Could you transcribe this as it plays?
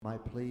My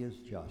plea is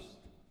just.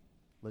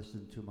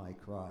 Listen to my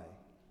cry.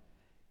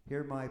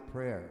 Hear my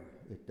prayer.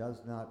 It does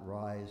not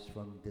rise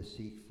from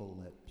deceitful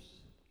lips.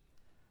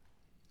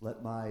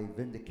 Let my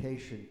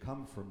vindication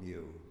come from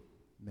you.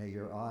 May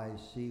your eyes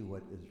see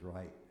what is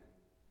right.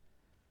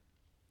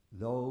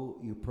 Though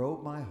you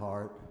probe my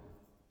heart,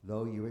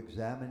 though you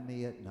examine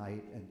me at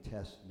night and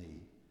test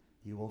me,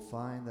 you will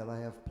find that I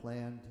have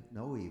planned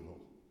no evil.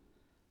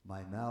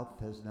 My mouth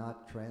has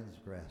not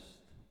transgressed.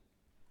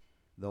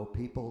 Though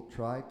people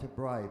tried to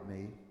bribe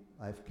me,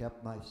 I've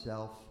kept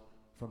myself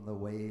from the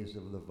ways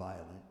of the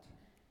violent.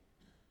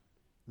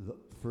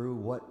 Through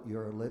what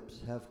your lips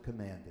have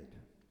commanded,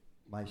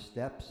 my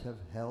steps have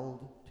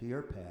held to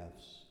your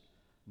paths.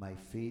 My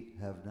feet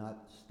have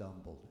not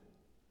stumbled.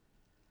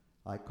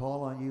 I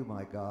call on you,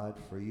 my God,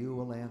 for you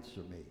will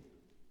answer me.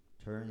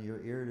 Turn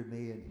your ear to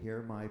me and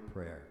hear my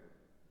prayer.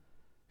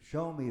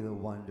 Show me the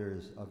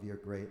wonders of your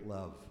great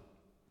love,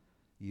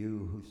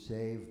 you who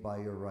save by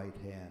your right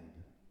hand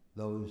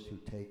those who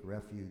take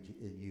refuge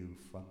in you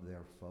from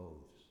their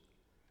foes.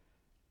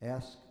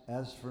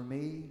 As for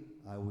me,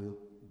 I will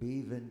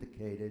be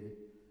vindicated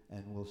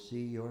and will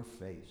see your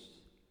face.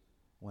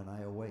 When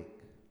I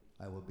awake,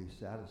 I will be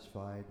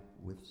satisfied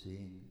with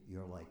seeing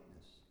your likeness.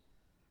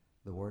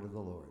 The word of the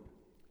Lord.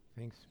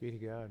 Thanks be to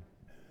God.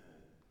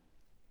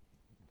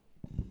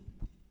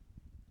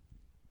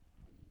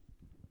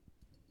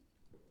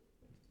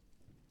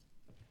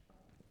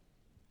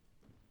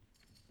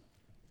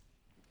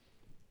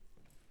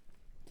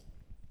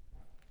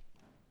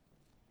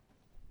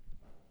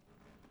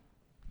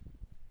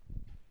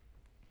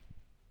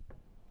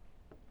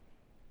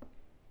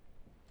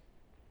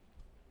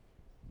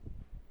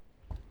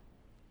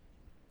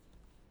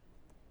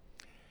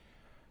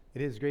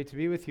 It is great to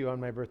be with you on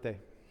my birthday.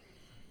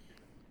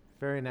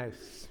 Very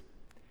nice.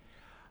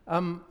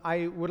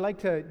 I would like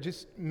to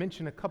just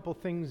mention a couple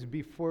things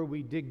before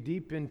we dig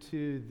deep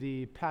into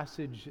the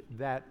passage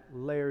that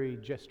Larry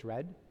just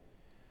read.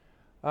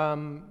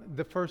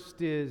 The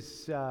first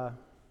is a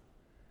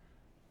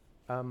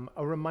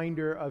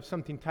reminder of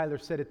something Tyler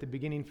said at the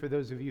beginning for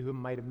those of you who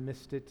might have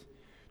missed it.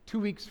 2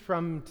 weeks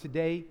from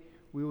today,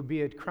 we will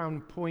be at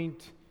Crown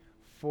Point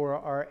for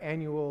our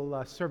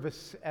annual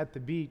service at the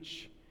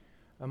beach.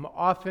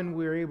 Often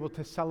we're able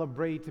to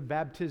celebrate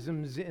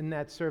baptisms in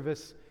that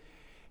service,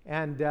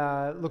 and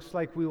looks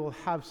like we will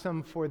have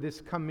some for this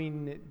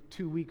coming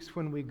 2 weeks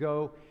when we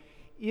go.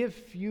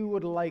 If you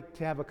would like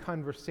to have a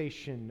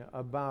conversation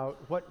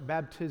about what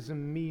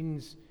baptism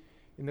means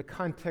in the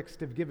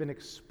context of giving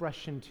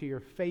expression to your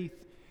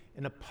faith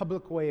in a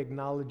public way,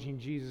 acknowledging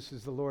Jesus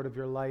as the Lord of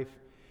your life,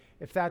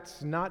 if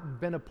that's not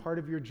been a part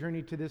of your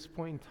journey to this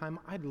point in time,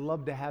 I'd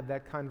love to have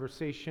that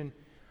conversation.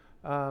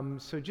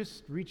 So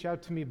just reach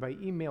out to me by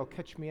email,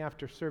 catch me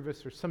after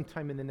service or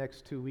sometime in the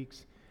next 2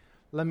 weeks.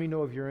 Let me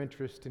know of your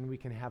interest and we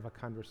can have a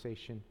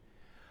conversation.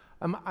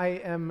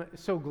 I am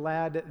so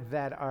glad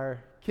that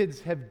our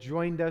kids have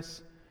joined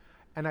us,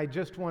 and I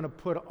just want to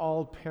put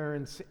all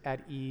parents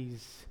at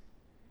ease.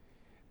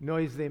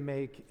 Noise they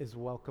make is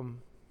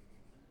welcome.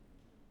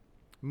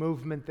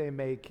 Movement they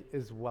make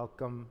is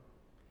welcome.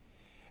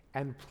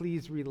 And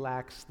please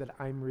relax that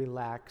I'm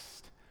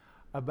relaxed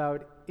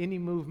about any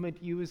movement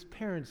you as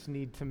parents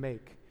need to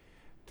make,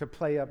 to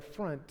play up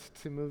front,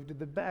 to move to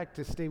the back,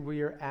 to stay where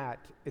you're at.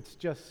 It's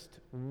just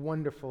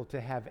wonderful to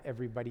have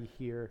everybody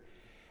here,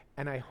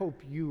 and I hope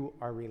you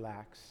are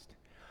relaxed.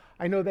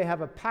 I know they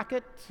have a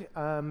packet,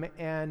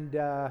 and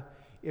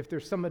if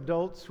there's some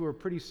adults who are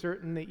pretty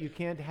certain that you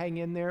can't hang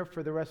in there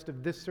for the rest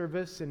of this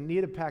service and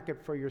need a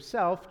packet for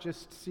yourself,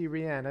 just see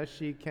Rihanna.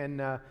 She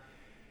can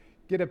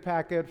get a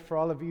packet for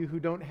all of you who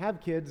don't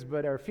have kids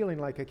but are feeling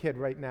like a kid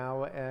right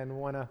now and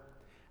want to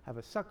have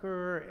a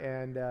sucker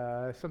and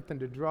something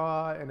to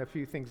draw and a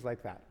few things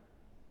like that.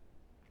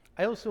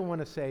 I also want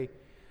to say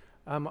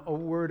a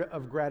word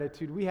of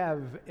gratitude. We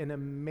have an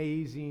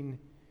amazing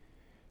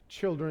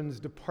children's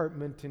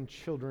department and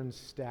children's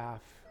staff.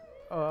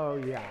 Oh,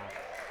 yeah.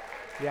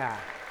 Yeah.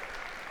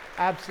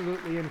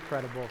 Absolutely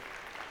incredible.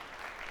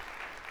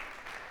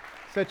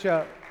 Such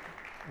a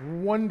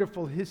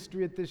wonderful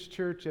history at this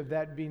church of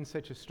that being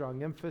such a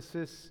strong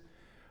emphasis,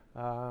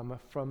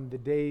 from the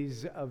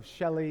days of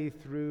Shelley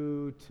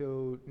through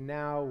to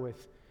now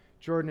with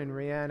Jordan and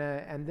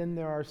Rihanna, and then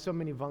there are so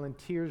many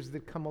volunteers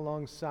that come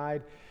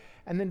alongside,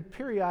 and then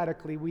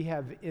periodically we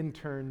have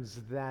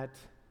interns that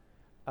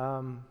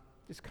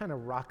just kind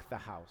of rock the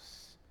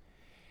house.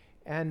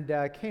 And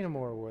Kana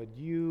Morewood,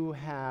 you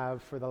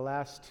have for the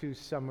last 2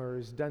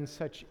 summers done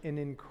such an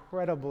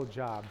incredible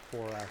job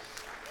for us.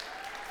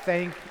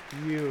 Thank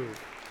you.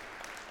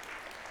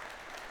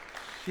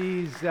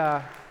 She's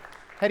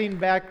heading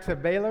back to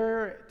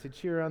Baylor to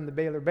cheer on the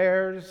Baylor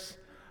Bears.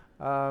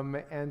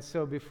 And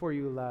so before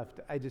you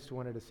left, I just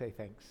wanted to say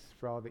thanks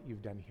for all that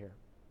you've done here.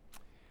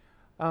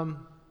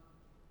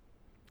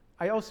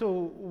 I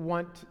also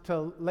want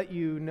to let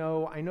you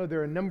know, I know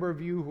there are a number of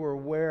you who are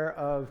aware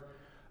of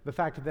the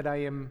fact that I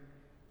am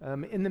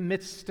in the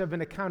midst of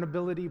an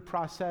accountability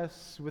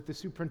process with the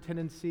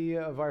superintendency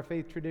of our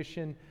faith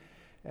tradition.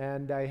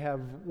 and I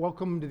have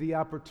welcomed the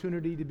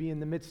opportunity to be in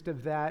the midst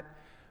of that.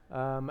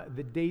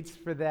 The dates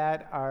for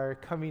that are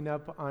coming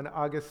up on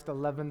August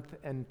 11th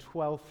and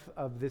 12th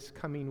of this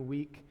coming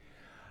week.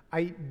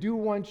 I do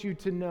want you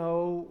to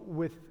know,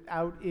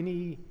 without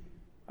any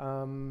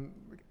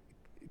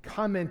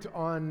comment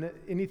on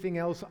anything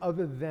else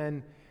other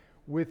than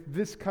with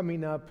this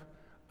coming up,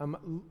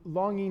 I'm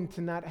longing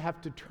to not have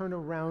to turn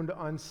around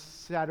on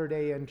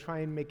Saturday and try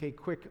and make a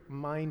quick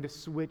mind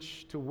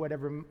switch to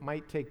whatever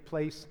might take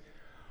place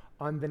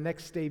on the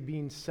next day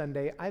being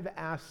Sunday. I've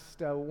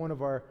asked one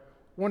of our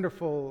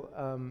wonderful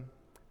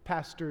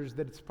pastors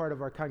that it's part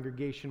of our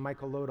congregation,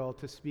 Michael Lodahl,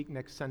 to speak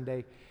next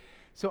Sunday.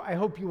 So I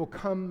hope you will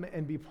come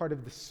and be part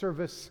of the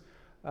service.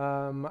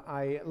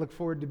 I look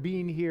forward to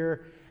being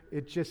here.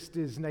 It just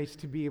is nice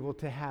to be able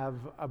to have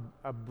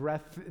a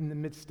breath in the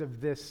midst of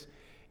this,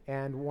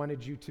 and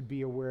wanted you to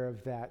be aware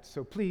of that.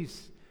 So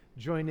please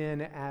join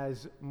in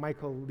as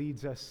Michael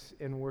leads us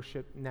in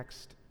worship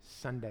next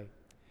Sunday.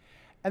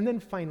 And then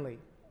finally,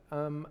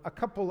 a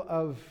couple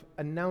of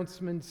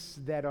announcements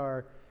that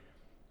are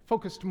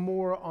focused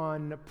more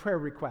on prayer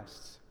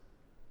requests.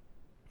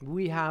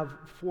 We have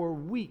for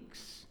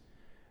weeks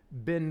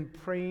been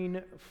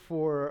praying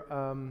for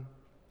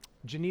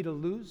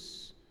Janita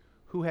Luz,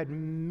 who had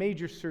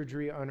major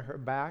surgery on her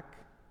back.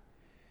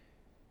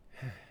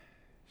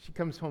 She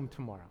comes home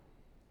tomorrow.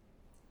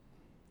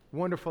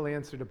 Wonderful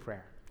answer to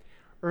prayer.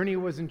 Ernie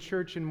was in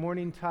church in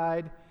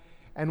Morningtide,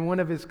 and one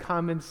of his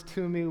comments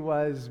to me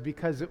was,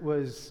 because it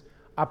was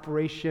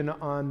operation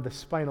on the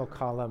spinal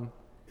column,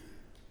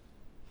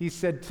 he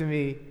said to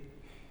me,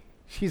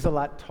 "She's a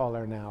lot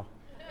taller now."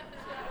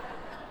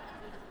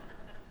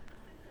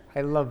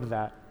 I love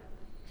that.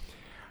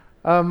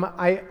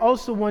 I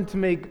also want to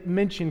make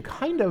mention,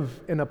 kind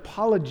of an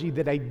apology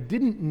that I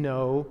didn't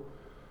know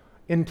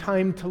in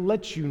time to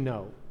let you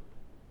know.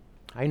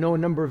 I know a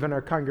number of in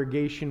our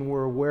congregation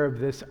were aware of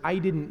this. I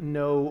didn't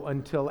know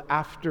until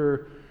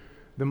after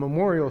the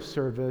memorial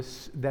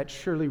service that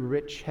Shirley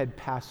Rich had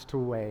passed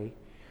away.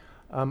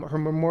 Her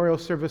memorial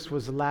service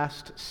was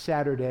last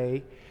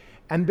Saturday,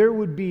 and there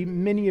would be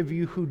many of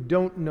you who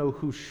don't know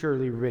who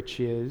Shirley Rich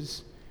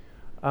is.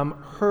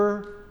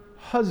 Her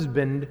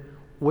husband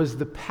was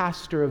the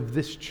pastor of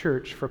this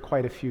church for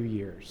quite a few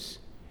years.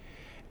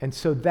 And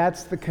so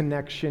that's the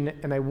connection,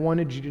 and I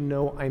wanted you to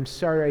know. I'm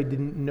sorry I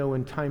didn't know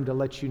in time to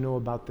let you know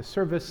about the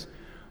service,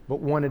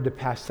 but wanted to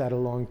pass that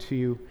along to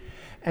you.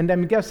 And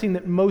I'm guessing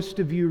that most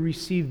of you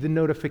received the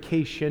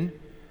notification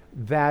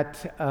that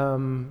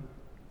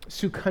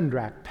Sue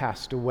Kundrak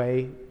passed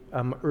away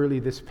early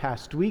this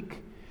past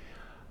week.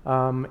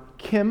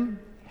 Kim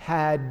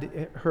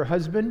her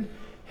husband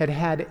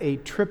had a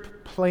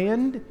trip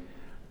planned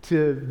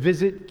to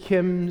visit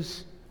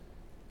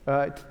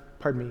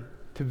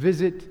to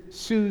visit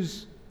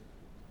Sue's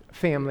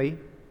family,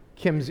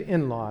 Kim's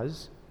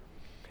in-laws.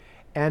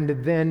 And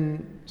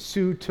then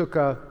Sue took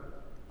a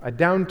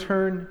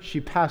downturn. She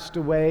passed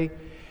away,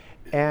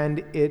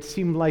 and it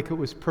seemed like it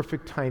was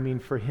perfect timing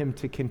for him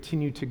to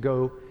continue to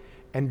go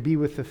and be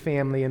with the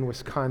family in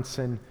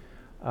Wisconsin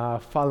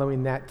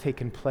following that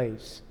taking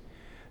place.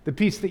 The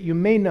piece that you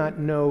may not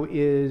know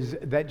is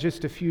that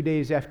just a few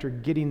days after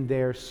getting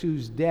there,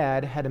 Sue's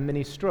dad had a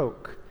mini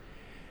stroke.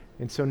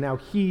 And so now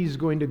he's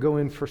going to go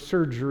in for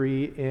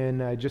surgery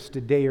in just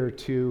a day or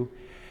two.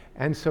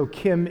 And so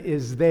Kim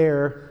is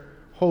there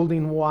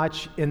holding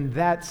watch in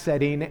that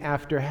setting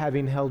after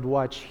having held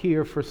watch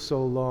here for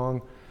so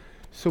long.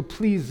 So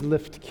please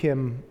lift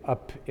Kim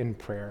up in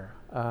prayer.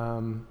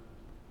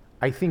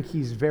 I think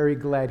he's very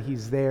glad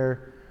he's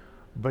there,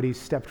 but he's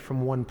stepped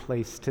from one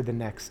place to the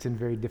next in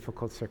very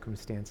difficult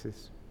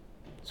circumstances.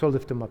 So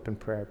lift him up in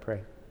prayer, I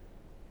pray.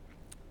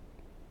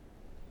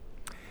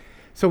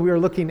 So we are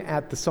looking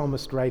at the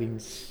psalmist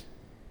writings.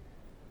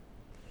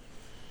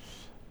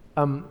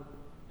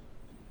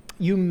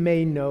 You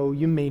may know,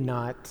 you may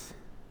not,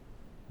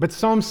 but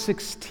Psalm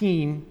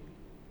 16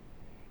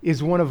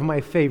 is one of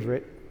my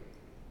favorite,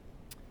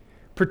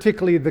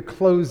 particularly the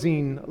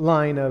closing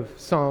line of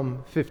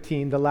Psalm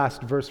 15, the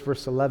last verse,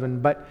 verse 11.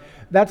 But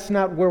that's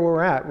not where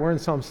we're at. We're in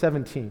Psalm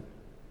 17.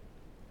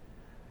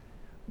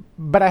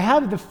 But I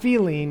have the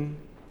feeling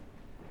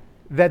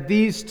that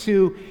these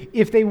two,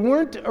 if they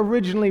weren't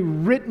originally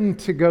written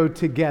to go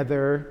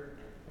together,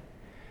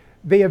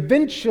 they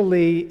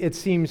eventually, it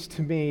seems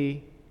to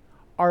me,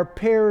 are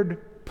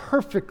paired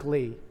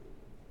perfectly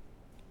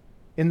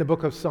in the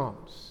book of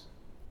Psalms.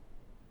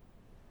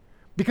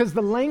 Because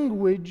the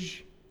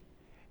language,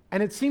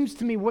 and it seems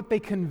to me what they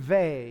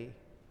convey,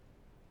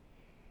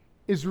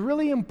 is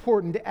really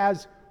important,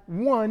 as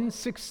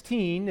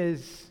 1:16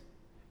 is,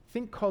 I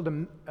think, called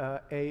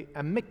a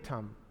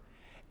miktam.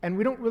 And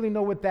we don't really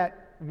know what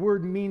that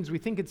word means. We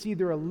think it's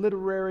either a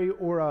literary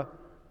or a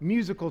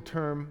musical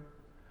term.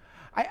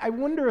 I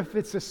wonder if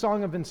it's a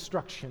song of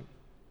instruction,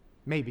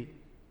 maybe.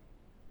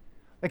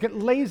 Like it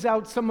lays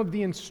out some of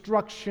the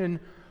instruction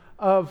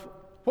of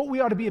what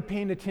we ought to be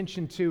paying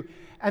attention to.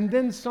 And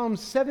then Psalm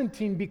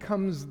 17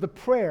 becomes the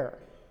prayer.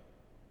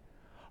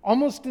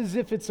 almost as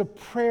if it's a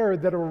prayer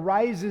that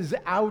arises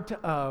out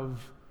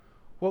of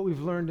what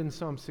we've learned in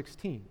Psalm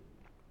 16.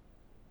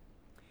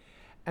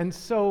 And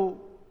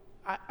so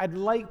I'd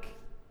like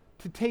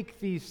to take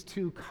these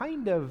two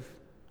kind of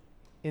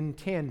in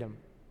tandem.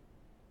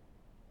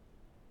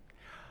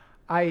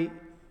 I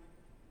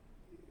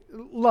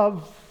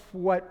love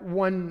what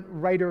one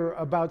writer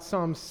about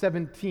Psalm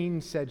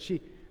 17 said.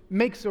 She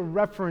makes a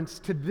reference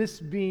to this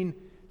being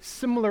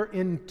similar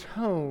in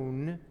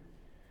tone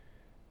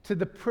to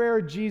the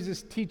prayer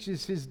Jesus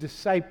teaches his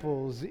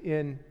disciples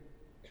in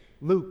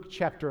Luke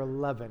chapter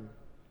 11.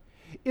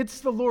 It's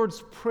the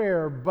Lord's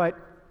Prayer, but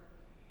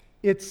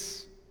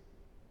it's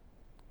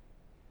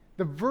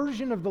the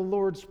version of the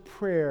Lord's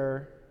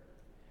Prayer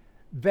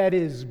that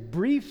is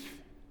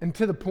brief and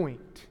to the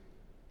point.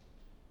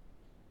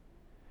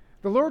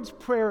 The Lord's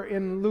Prayer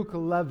in Luke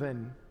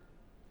 11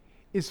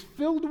 is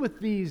filled with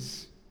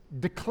these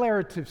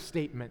declarative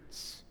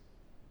statements,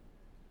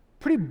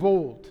 pretty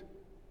bold,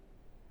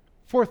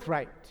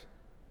 forthright.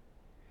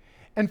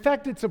 In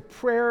fact, it's a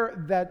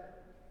prayer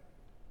that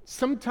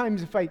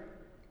sometimes, if I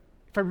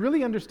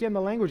really understand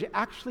the language, it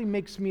actually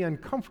makes me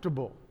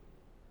uncomfortable.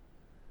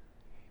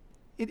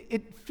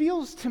 It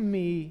feels to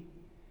me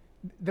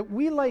that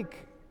we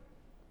like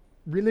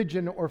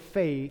religion or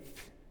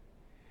faith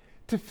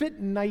to fit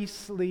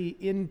nicely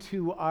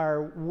into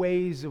our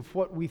ways of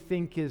what we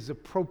think is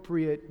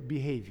appropriate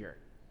behavior.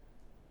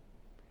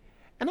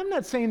 And I'm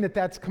not saying that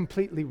that's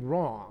completely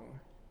wrong.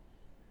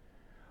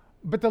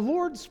 But the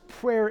Lord's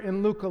Prayer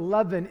in Luke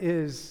 11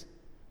 is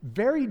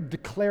very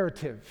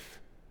declarative.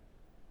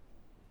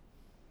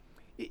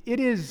 It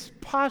is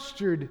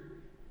postured,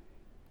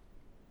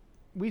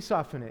 we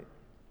soften it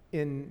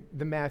in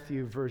the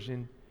Matthew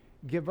version,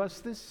 give us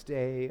this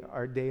day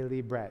our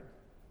daily bread.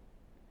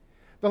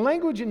 The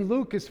language in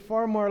Luke is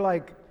far more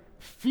like,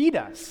 feed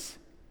us.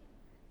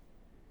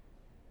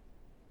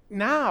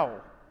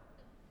 Now,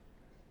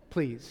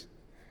 please.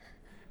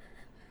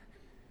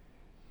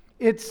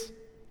 It's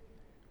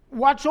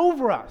watch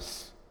over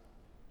us.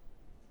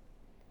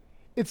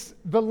 It's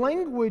the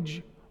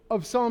language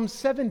of Psalm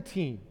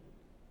 17,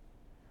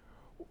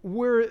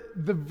 where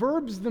the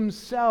verbs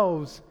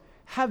themselves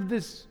have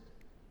this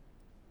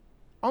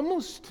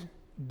almost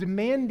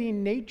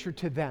demanding nature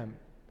to them.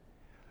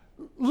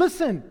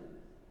 Listen.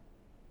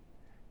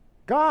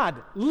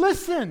 God,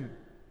 listen.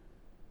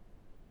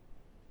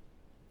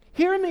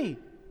 Hear me.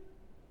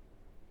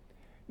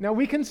 Now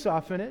we can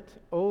soften it.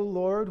 Oh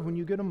Lord, when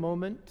you get a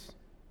moment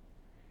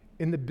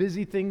in the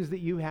busy things that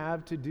you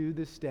have to do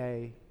this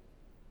day,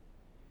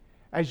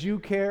 as you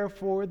care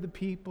for the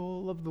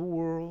people of the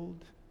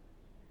world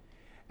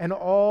and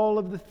all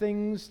of the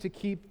things to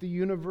keep the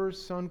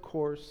universe on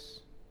course,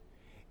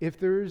 if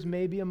there's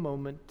maybe a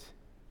moment,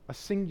 a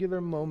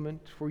singular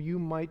moment, where you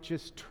might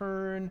just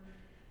turn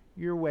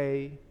your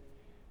way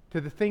to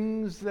the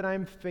things that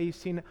I'm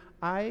facing,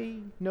 I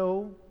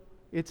know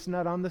it's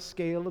not on the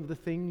scale of the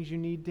things you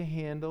need to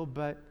handle,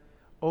 but,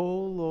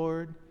 oh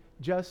Lord,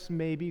 just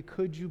maybe,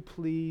 could you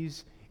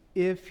please,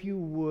 if you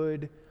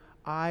would,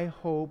 I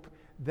hope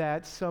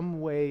that some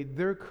way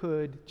there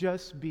could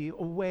just be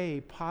a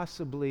way,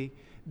 possibly,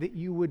 that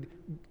you would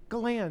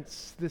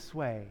glance this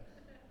way.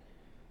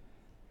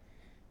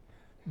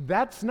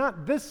 That's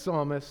not this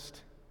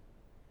psalmist.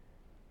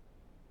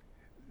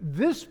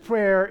 This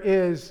prayer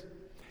is,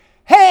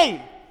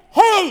 hey,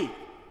 hey!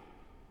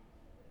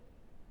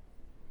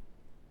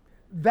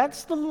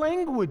 That's the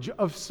language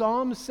of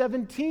Psalm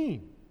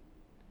 17.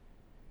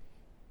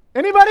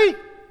 Anybody?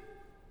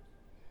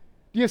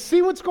 Do you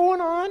see what's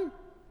going on?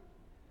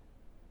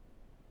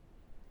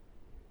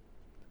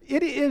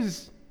 It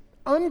is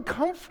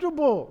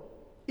uncomfortable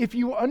if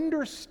you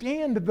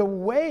understand the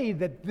way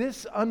that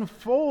this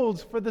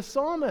unfolds for the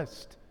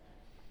psalmist.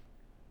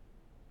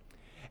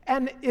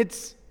 And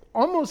it's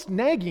almost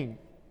nagging.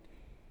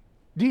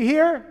 Do you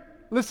hear?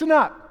 Listen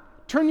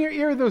up. Turn your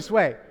ear this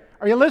way.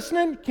 Are you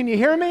listening? Can you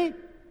hear me?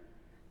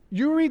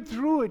 You read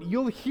through it,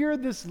 you'll hear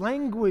this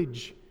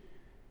language.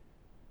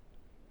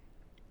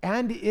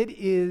 And it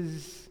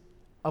is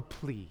a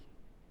plea.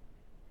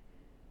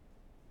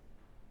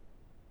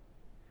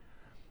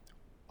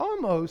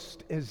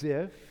 Almost as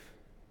if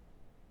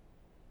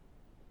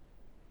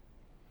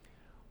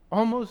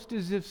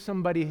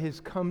somebody has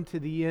come to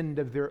the end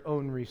of their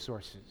own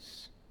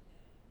resources.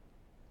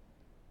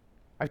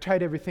 I've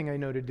tried everything I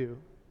know to do.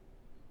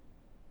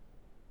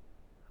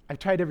 I've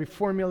tried every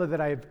formula that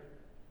I've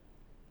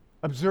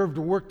observed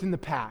worked in the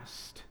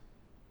past.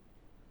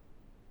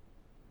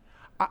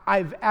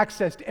 I've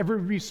accessed every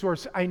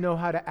resource I know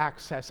how to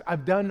access.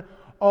 I've done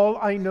all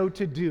I know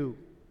to do.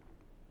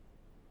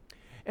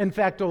 In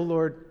fact, oh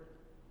Lord,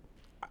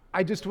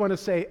 I just want to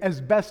say, as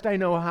best I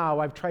know how,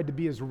 I've tried to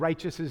be as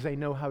righteous as I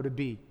know how to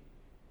be.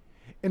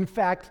 In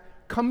fact,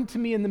 come to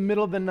me in the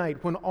middle of the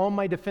night when all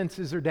my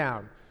defenses are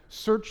down.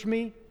 Search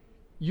me,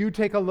 you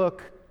take a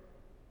look,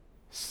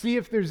 see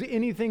if there's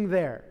anything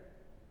there.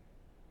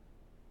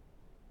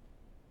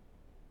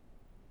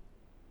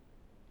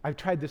 I've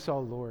tried this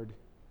all, Lord.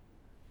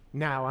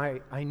 Now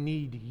I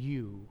need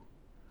you.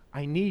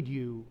 I need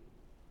you.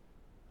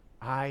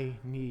 I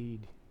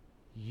need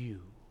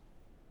you.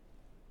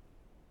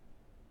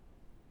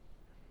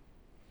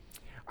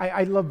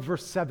 I love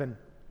verse 7.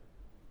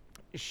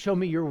 Show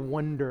me your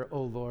wonder,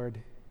 O Lord.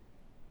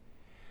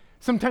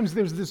 Sometimes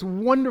there's this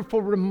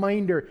wonderful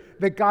reminder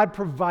that God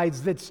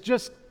provides that's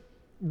just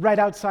right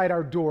outside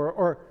our door,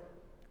 or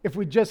if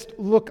we just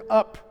look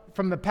up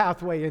from the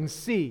pathway and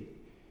see.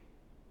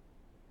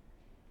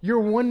 Your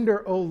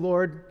wonder, O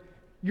Lord,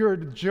 your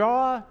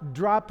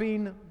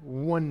jaw-dropping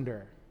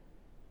wonder.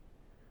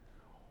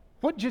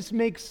 What just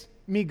makes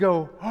me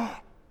go, oh,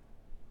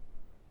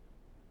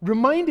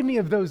 reminded me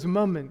of those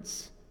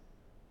moments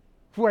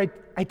where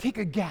I take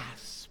a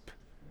gasp.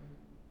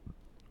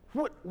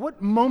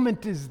 What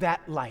moment is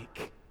that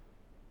like?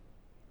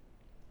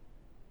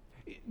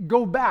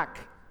 Go back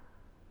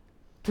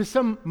to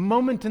some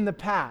moment in the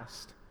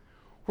past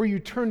where you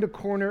turned a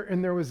corner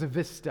and there was a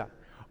vista,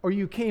 or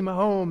you came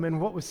home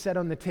and what was set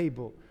on the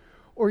table,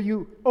 or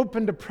you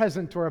opened a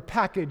present or a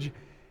package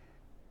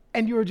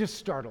and you were just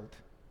startled.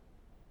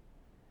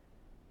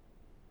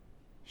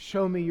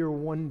 Show me your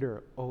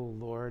wonder, O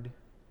Lord.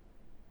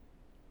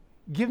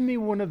 Give me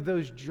one of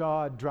those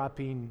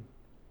jaw-dropping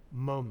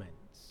moments.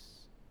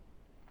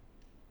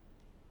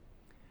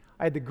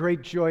 I had the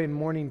great joy in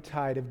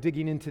Morningtide of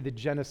digging into the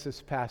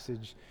Genesis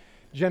passage.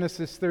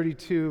 Genesis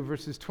 32,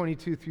 verses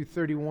 22 through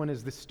 31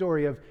 is the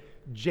story of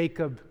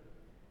Jacob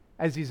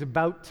as he's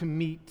about to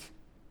meet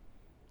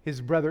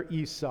his brother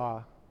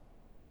Esau.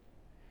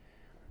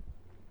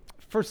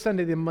 First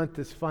Sunday of the month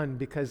is fun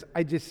because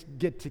I just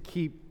get to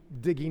keep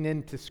digging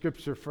into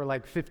Scripture for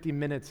like 50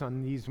 minutes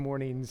on these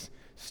mornings.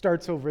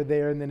 Starts over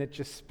there and then it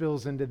just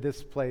spills into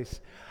this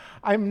place.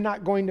 I'm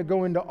not going to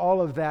go into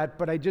all of that,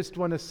 but I just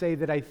want to say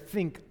that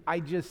I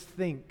just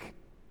think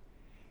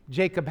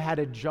Jacob had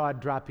a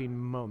jaw-dropping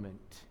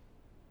moment.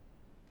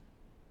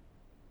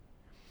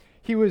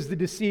 He was the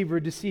deceiver,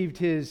 deceived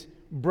his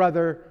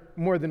brother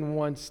more than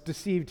once,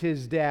 deceived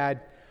his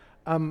dad,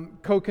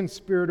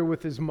 co-conspirator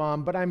with his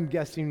mom, but I'm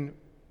guessing,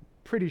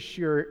 pretty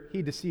sure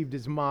he deceived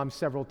his mom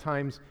several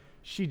times.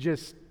 She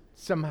just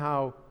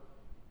somehow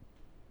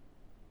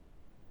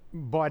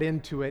bought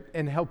into it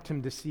and helped him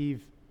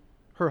deceive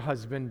her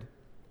husband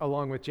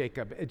along with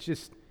Jacob. It's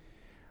just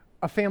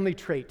a family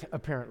trait,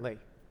 apparently.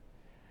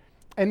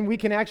 And we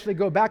can actually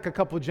go back a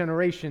couple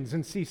generations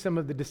and see some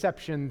of the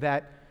deception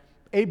that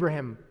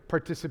Abraham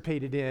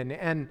participated in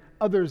and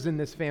others in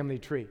this family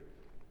tree.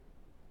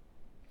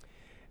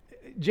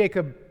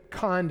 Jacob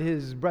conned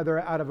his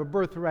brother out of a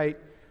birthright,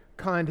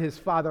 conned his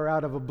father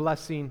out of a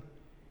blessing,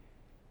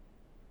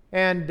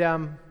 and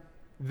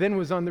then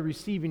was on the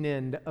receiving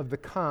end of the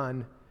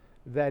con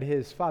that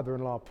his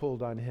father-in-law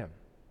pulled on him.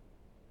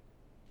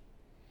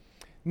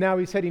 Now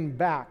he's heading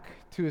back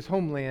to his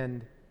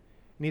homeland,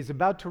 and he's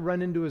about to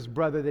run into his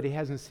brother that he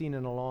hasn't seen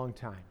in a long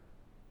time.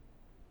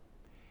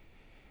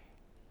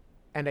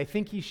 And I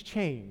think he's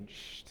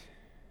changed.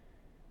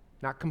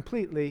 Not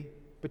completely,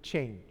 but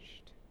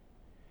changed.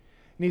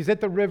 And he's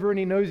at the river, and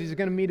he knows he's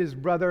going to meet his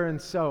brother,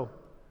 and so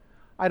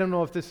I don't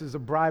know if this is a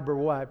bribe or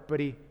what, but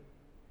he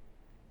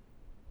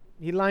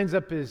lines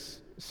up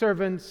his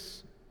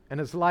servants and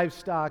his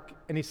livestock,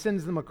 and he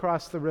sends them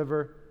across the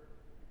river,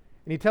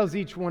 and he tells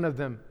each one of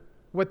them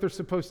what they're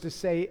supposed to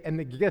say and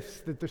the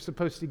gifts that they're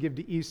supposed to give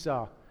to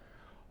Esau,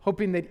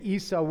 hoping that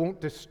Esau won't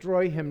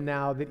destroy him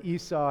now that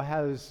Esau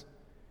has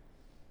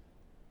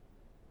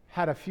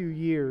had a few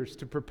years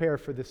to prepare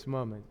for this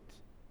moment.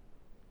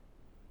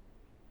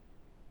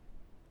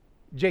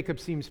 Jacob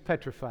seems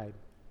petrified.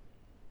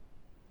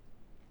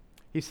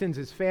 He sends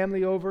his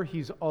family over.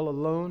 He's all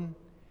alone.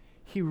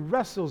 He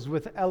wrestles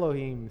with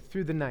Elohim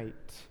through the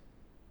night,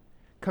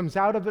 comes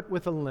out of it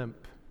with a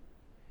limp,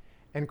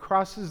 and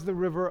crosses the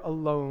river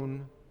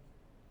alone,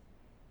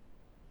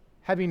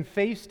 having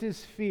faced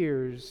his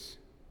fears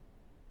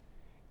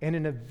and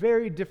in a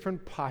very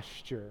different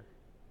posture,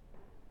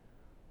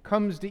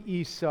 comes to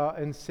Esau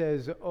and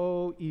says,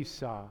 "Oh,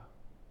 Esau,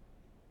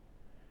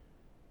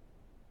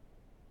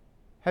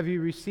 have you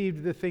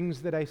received the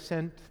things that I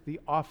sent, the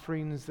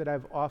offerings that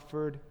I've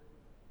offered?"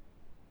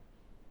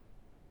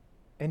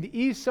 And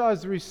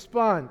Esau's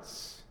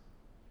response,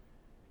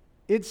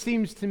 it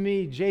seems to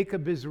me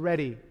Jacob is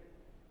ready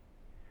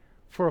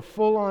for a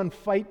full-on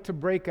fight to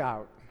break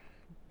out,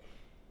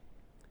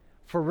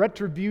 for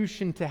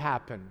retribution to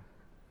happen,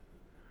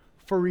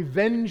 for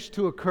revenge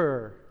to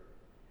occur.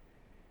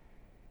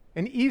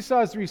 And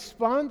Esau's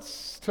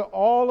response to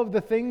all of the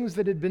things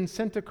that had been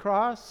sent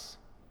across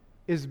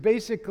is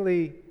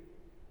basically,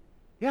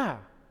 "Yeah,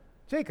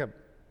 Jacob,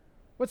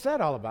 what's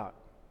that all about?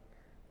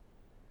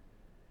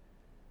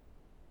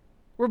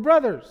 We're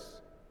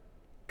brothers.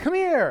 Come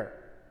here.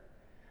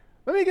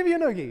 Let me give you a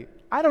noogie."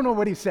 I don't know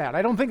what he said.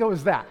 I don't think it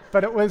was that,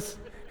 but it was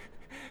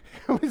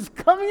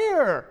 "Come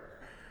here.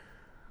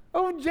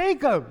 Oh,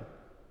 Jacob."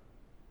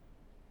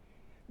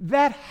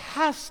 That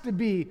has to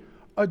be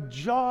a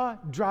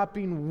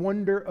jaw-dropping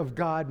wonder of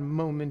God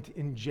moment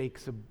in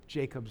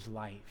Jacob's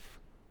life.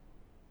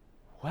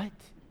 What?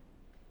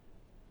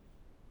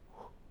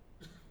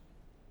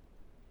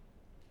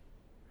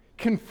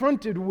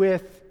 confronted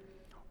with,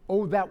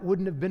 oh, that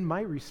wouldn't have been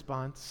my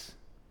response.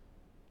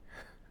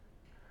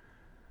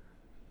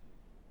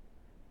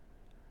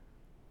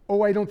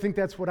 Oh, I don't think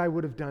that's what I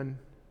would have done.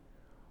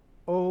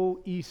 Oh,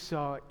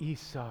 Esau,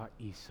 Esau,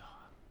 Esau.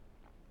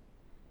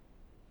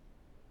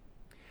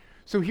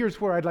 So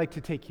here's where I'd like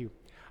to take you.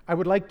 I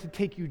would like to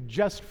take you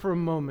just for a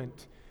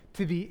moment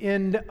to the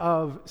end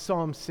of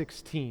Psalm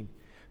 16.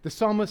 The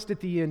psalmist at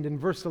the end in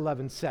verse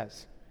 11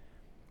 says,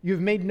 "You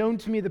have made known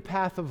to me the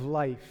path of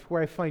life,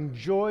 where I find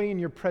joy in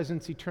your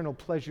presence, eternal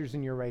pleasures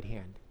in your right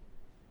hand."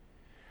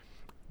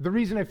 The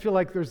reason I feel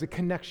like there's a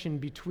connection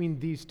between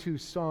these two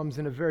psalms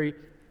in a very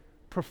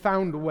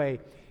profound way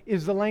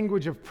is the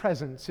language of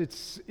presence.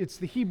 It's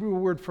the Hebrew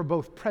word for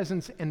both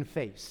presence and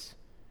face.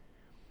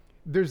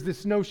 There's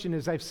this notion,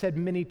 as I've said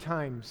many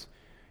times,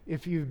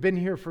 if you've been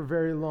here for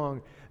very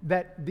long,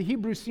 that the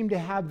Hebrews seem to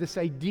have this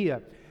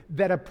idea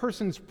that a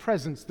person's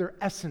presence, their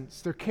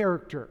essence, their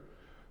character,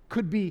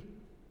 could be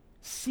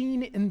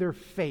seen in their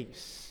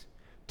face.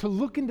 To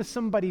look into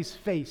somebody's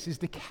face is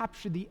to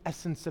capture the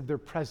essence of their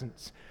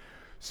presence.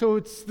 So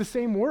it's the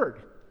same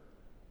word.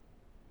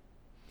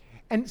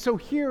 And so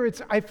here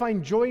it's, I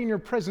find joy in your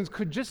presence,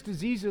 could just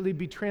as easily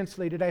be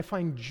translated, I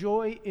find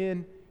joy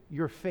in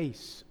your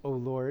face, O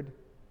Lord.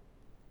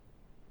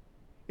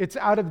 It's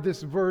out of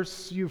this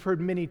verse, you've heard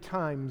many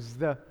times,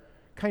 the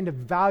kind of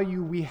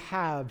value we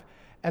have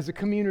as a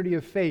community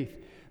of faith,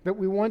 that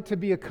we want to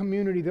be a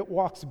community that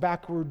walks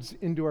backwards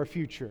into our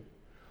future.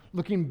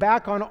 Looking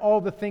back on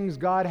all the things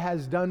God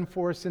has done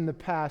for us in the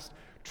past,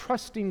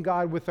 trusting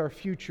God with our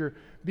future,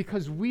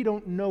 because we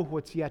don't know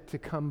what's yet to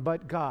come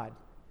but God.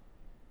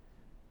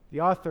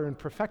 The author and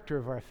perfecter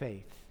of our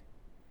faith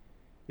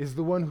is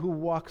the one who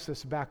walks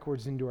us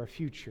backwards into our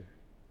future.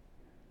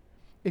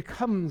 It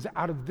comes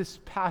out of this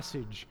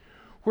passage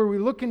where we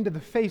look into the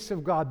face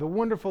of God, the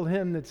wonderful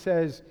hymn that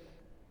says,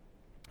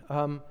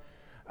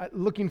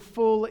 looking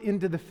full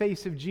into the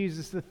face of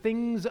Jesus, the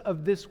things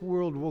of this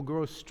world will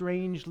grow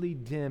strangely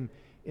dim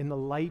in the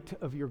light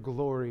of your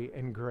glory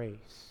and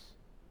grace.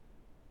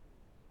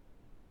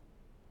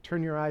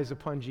 Turn your eyes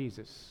upon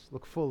Jesus.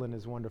 Look full in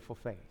his wonderful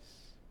face.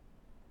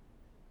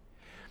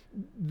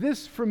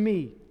 This, for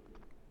me,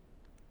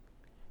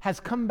 has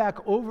come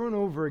back over and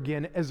over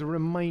again as a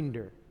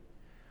reminder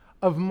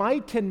of my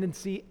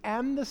tendency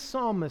and the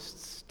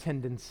psalmist's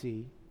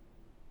tendency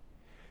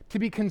to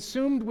be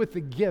consumed with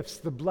the gifts,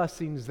 the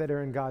blessings that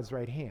are in God's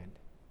right hand.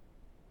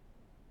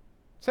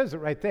 It says it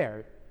right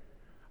there.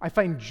 I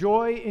find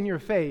joy in your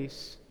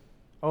face,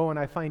 oh, and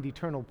I find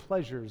eternal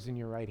pleasures in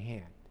your right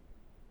hand.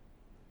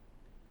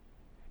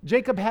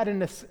 Jacob had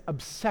an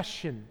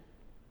obsession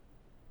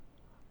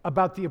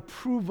about the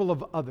approval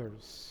of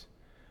others,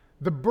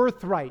 the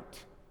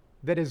birthright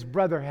that his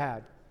brother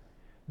had,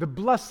 the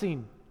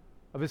blessing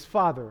of his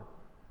father,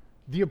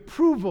 the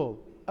approval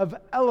of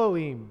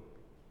Elohim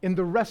in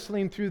the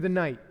wrestling through the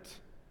night.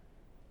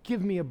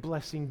 Give me a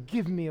blessing,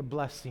 give me a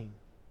blessing.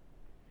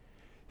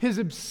 His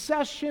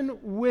obsession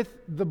with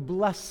the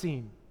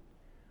blessing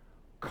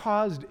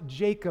caused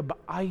Jacob,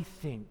 I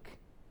think,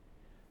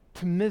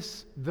 to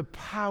miss the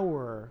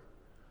power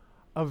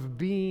of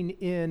being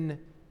in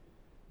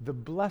the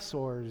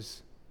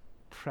blessor's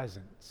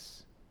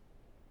presence.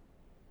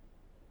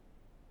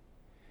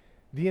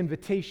 The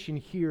invitation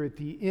here at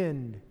the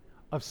end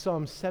of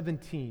Psalm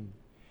 17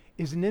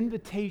 is an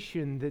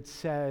invitation that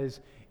says,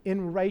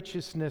 in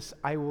righteousness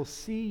I will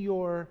see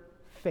your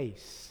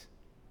face.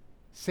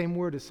 Same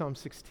word as Psalm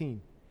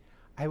 16.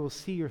 I will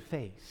see your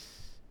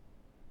face.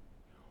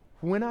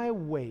 When I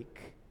wake,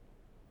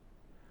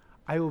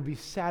 I will be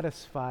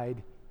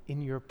satisfied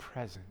in your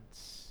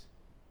presence.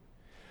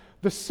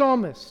 The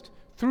psalmist,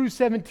 through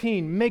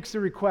 17, makes a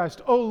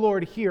request. Oh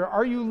Lord, here,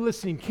 are you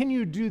listening? Can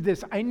you do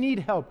this? I need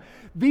help.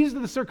 These are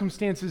the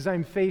circumstances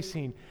I'm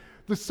facing.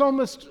 The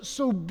psalmist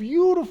so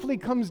beautifully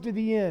comes to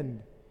the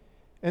end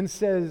and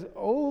says,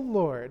 oh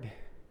Lord,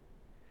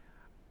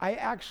 I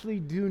actually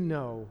do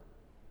know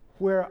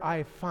where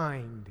I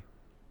find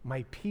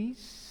my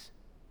peace.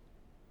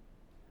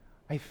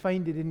 I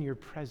find it in your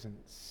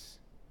presence.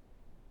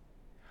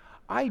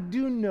 I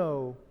do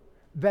know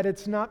that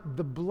it's not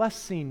the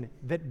blessing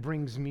that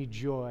brings me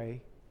joy.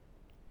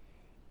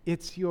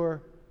 It's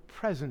your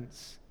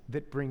presence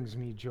that brings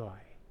me joy.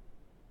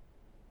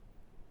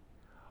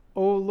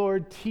 Oh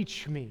Lord,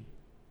 teach me,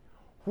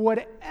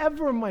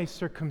 whatever my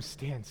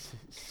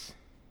circumstances,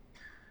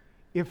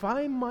 if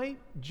I might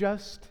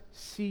just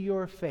see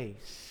your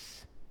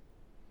face,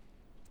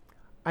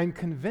 I'm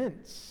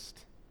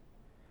convinced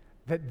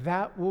that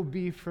that will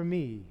be for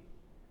me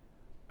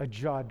a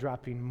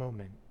jaw-dropping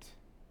moment.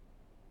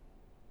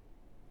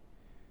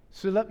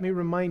 So let me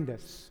remind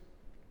us.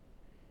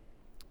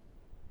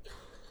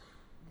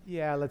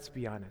 Yeah, let's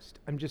be honest.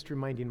 I'm just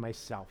reminding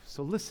myself.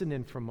 So listen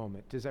in for a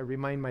moment as I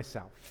remind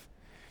myself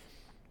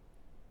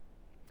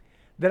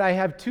that I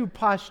have two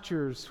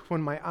postures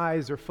when my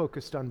eyes are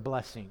focused on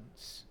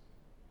blessings.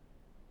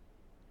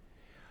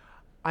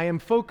 I am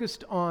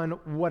focused on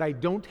what I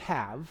don't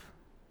have,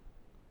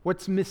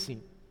 what's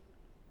missing,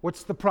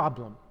 what's the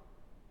problem.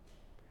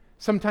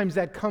 Sometimes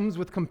that comes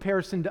with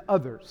comparison to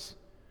others.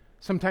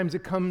 Sometimes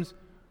it comes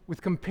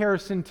with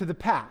comparison to the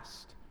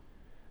past.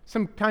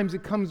 Sometimes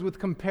it comes with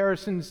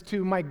comparisons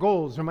to my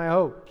goals or my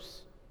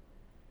hopes.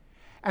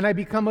 And I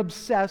become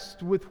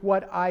obsessed with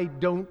what I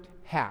don't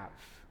have.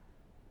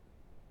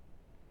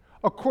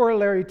 A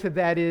corollary to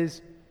that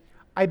is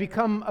I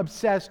become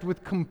obsessed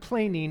with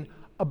complaining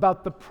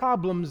about the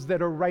problems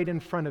that are right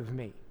in front of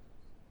me.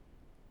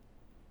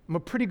 I'm a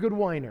pretty good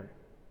whiner.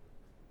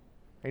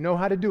 I know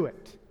how to do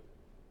it.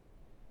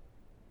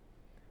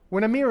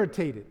 When I'm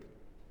irritated,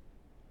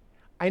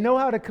 I know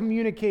how to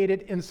communicate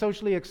it in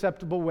socially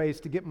acceptable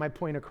ways to get my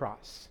point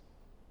across.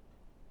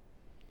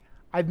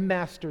 I've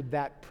mastered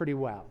that pretty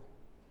well.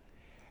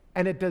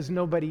 And it does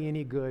nobody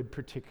any good,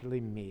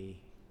 particularly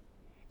me.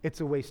 It's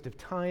a waste of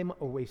time,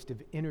 a waste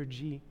of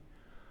energy,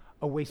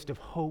 a waste of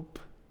hope.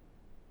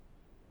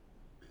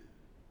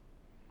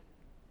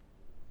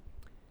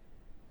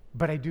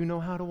 But I do know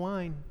how to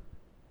whine.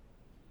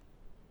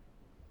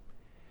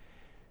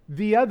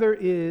 The other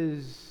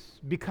is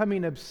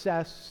becoming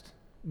obsessed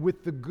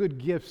with the good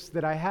gifts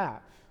that I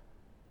have,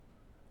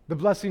 the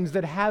blessings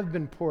that have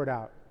been poured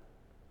out.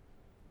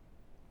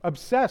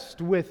 Obsessed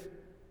with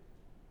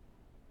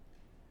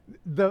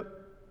the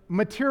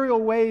material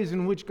ways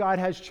in which God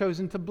has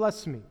chosen to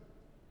bless me.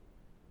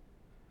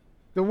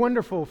 The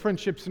wonderful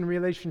friendships and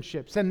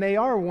relationships, and they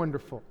are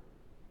wonderful.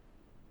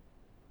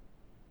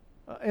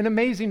 An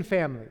amazing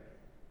family.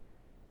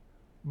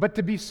 But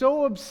to be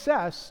so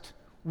obsessed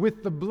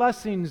with the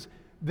blessings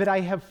that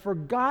I have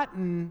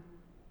forgotten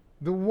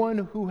the one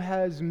who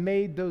has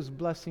made those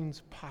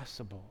blessings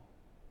possible.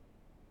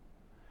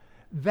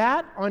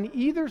 That, on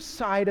either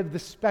side of the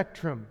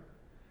spectrum,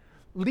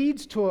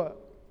 leads to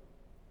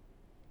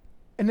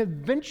an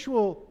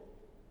eventual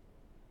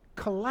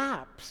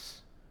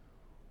collapse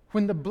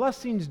when the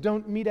blessings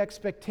don't meet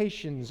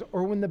expectations,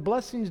 or when the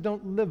blessings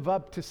don't live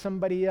up to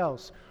somebody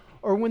else,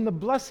 or when the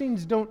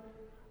blessings don't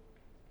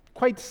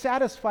quite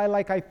satisfy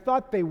like I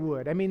thought they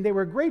would. I mean, they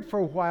were great for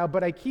a while,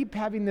 but I keep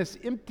having this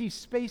empty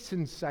space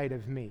inside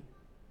of me.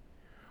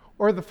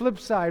 Or the flip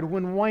side,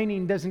 when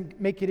whining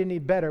doesn't make it any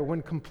better,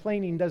 when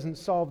complaining doesn't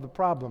solve the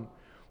problem,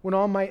 when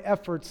all my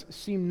efforts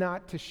seem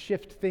not to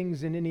shift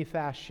things in any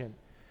fashion.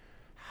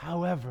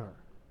 However,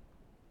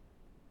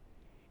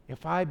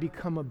 if I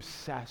become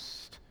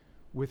obsessed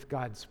with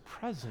God's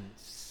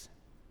presence,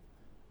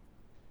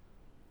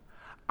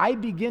 I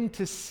begin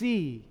to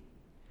see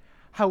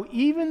how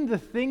even the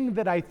thing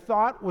that I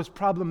thought was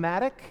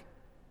problematic,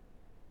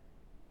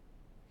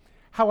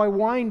 how I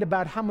whined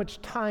about how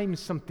much time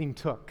something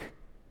took.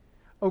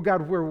 Oh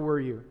God, where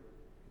were you?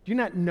 Do you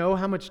not know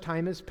how much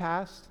time has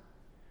passed?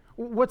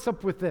 What's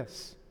up with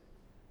this?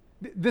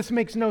 This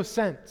makes no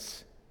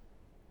sense.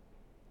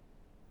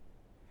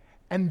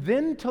 And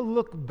then to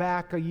look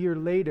back a year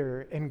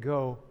later and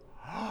go,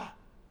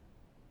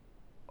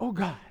 oh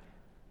God,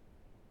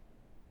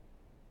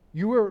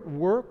 you were at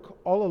work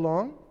all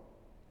along?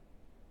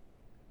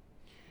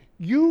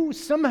 You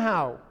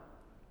somehow,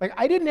 like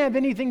I didn't have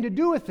anything to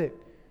do with it,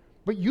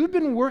 but you've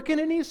been working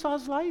in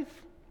Esau's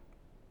life?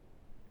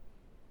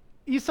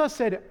 Esau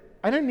said,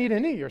 I don't need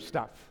any of your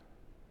stuff.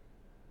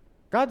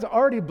 God's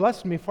already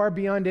blessed me far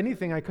beyond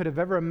anything I could have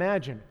ever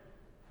imagined.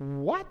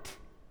 What?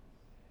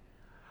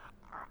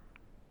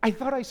 I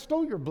thought I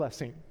stole your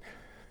blessing.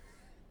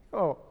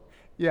 Oh,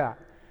 yeah.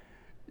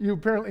 You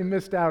apparently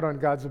missed out on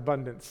God's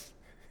abundance.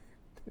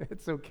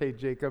 It's okay,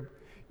 Jacob.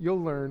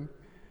 You'll learn.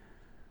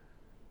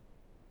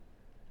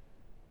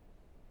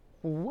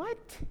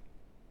 What?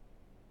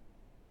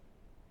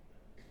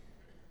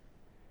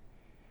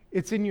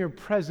 It's in your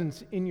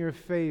presence, in your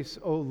face,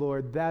 O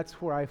Lord. That's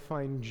where I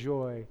find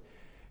joy.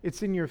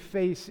 It's in your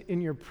face, in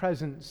your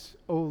presence,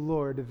 O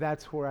Lord.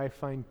 That's where I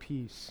find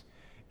peace.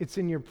 It's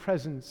in your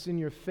presence, in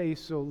your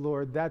face, O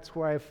Lord. That's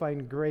where I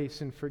find grace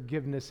and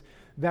forgiveness.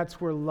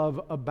 That's where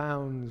love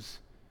abounds.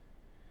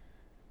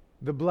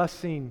 The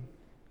blessing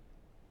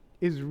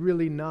is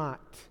really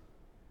not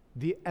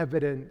the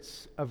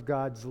evidence of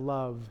God's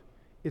love.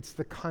 It's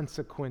the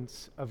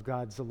consequence of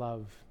God's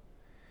love.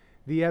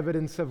 The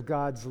evidence of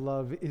God's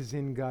love is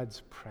in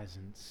God's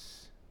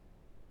presence.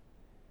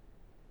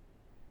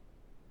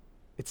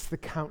 It's the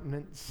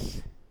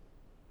countenance.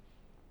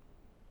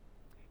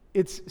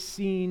 It's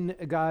seeing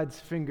God's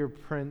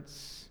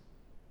fingerprints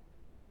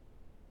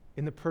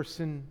in the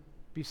person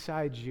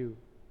beside you,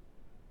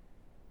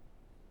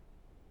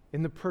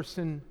 in the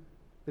person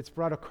that's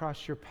brought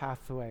across your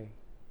pathway.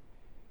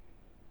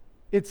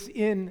 It's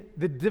in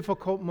the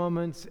difficult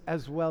moments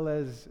as well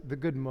as the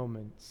good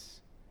moments.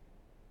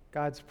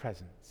 God's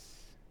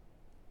presence.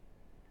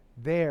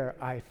 There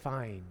I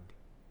find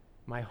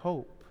my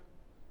hope,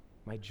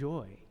 my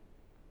joy,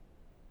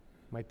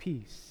 my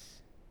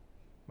peace,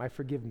 my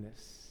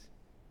forgiveness.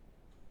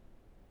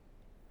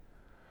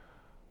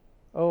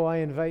 Oh, I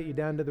invite you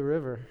down to the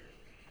river.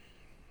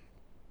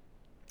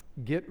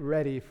 Get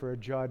ready for a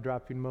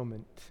jaw-dropping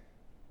moment.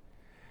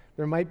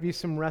 There might be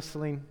some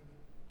wrestling,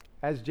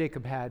 as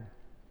Jacob had.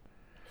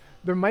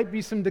 There might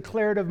be some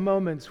declarative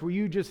moments where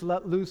you just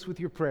let loose with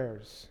your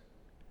prayers.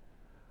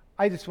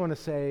 I just want to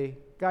say,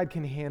 God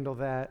can handle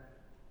that.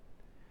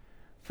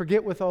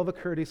 Forget with all the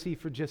courtesy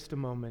for just a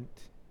moment.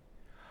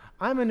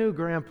 I'm a new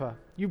grandpa.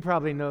 You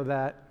probably know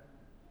that.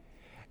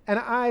 And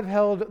I've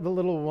held the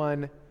little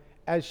one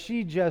as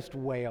she just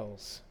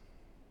wails.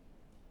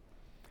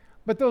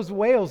 But those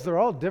wails, they're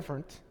all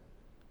different.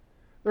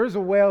 There's a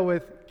wail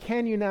with,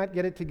 can you not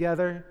get it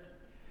together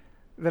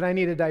that I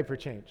need a diaper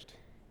changed?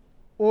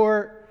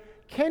 Or,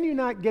 can you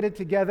not get it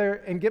together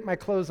and get my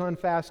clothes on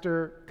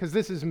faster because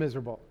this is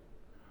miserable?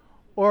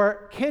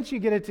 Or, can't you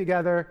get it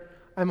together?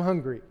 I'm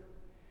hungry.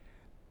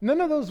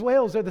 None of those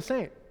wails are the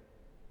same.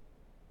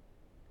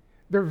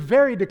 They're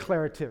very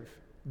declarative.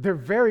 They're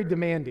very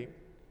demanding.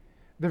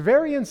 They're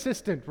very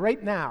insistent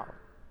right now.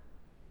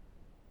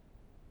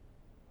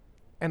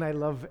 And I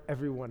love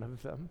every one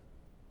of them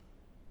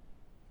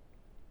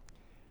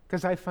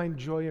because I find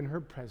joy in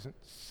her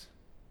presence.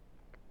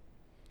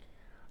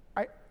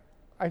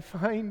 I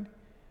find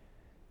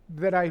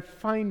that I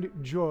find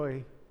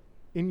joy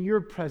in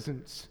your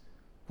presence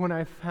when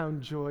I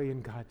found joy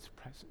in God's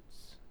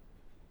presence.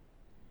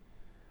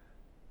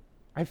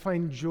 I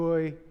find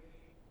joy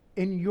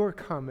in your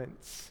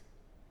comments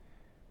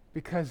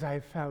because I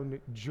found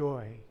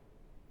joy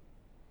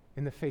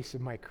in the face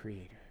of my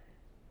Creator.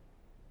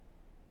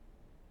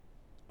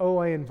 Oh,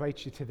 I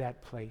invite you to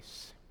that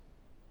place.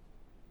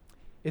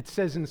 It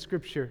says in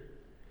Scripture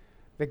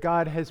that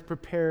God has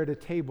prepared a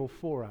table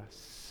for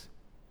us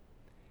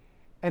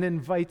and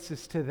invites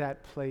us to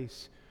that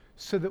place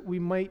so that we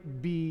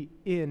might be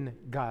in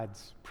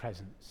God's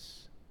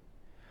presence.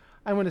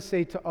 I want to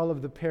say to all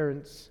of the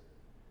parents,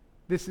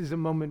 this is a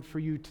moment for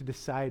you to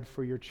decide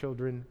for your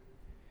children.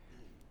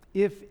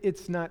 If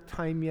it's not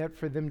time yet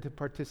for them to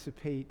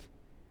participate,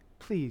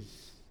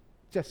 please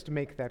just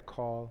make that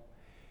call.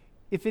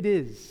 If it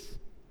is,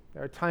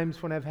 there are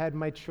times when I've had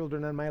my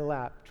children on my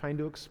lap trying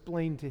to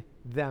explain to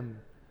them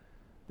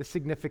the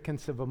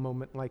significance of a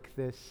moment like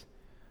this,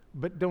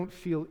 but don't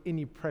feel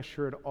any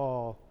pressure at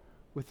all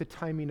with the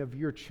timing of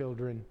your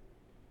children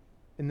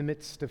in the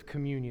midst of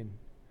communion.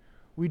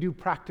 We do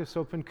practice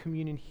open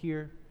communion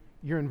here.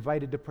 You're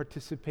invited to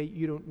participate.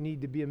 You don't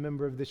need to be a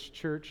member of this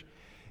church.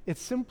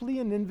 It's simply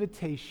an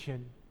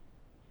invitation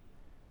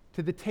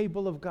to the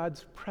table of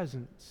God's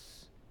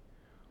presence,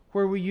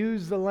 where we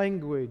use the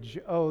language,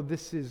 oh,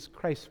 this is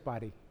Christ's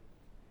body.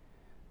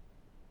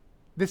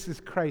 This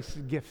is Christ's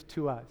gift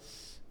to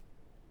us.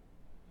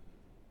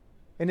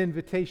 An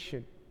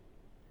invitation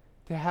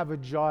to have a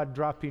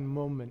jaw-dropping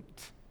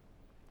moment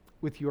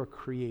with your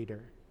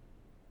Creator.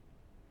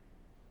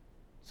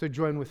 So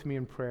join with me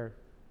in prayer.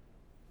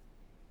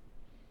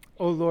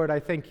 Oh Lord,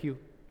 I thank you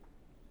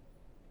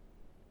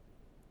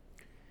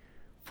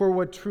for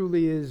what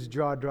truly is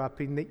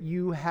jaw-dropping, that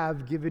you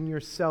have given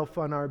yourself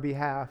on our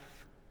behalf,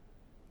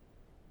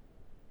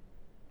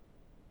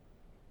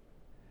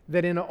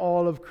 that in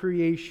all of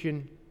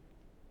creation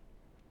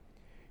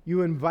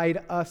you invite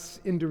us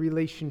into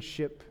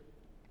relationship.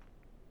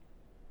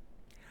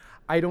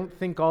 I don't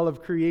think all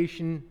of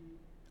creation,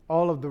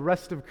 all of the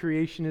rest of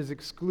creation is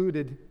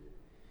excluded.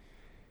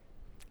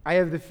 I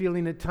have the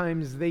feeling at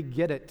times they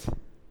get it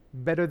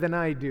better than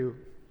I do.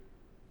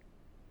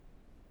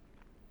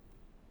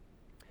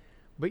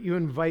 But you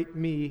invite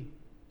me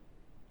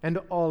and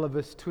all of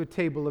us to a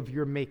table of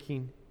your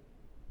making.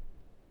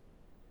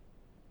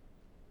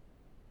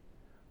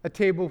 A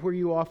table where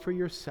you offer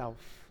yourself,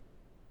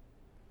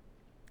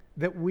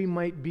 that we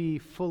might be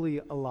fully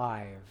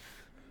alive,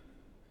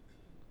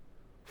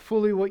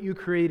 fully what you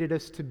created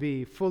us to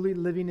be, fully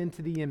living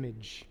into the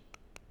image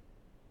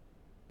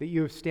that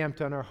you have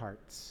stamped on our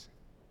hearts.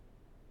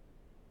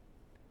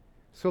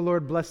 So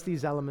Lord, bless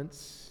these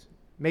elements.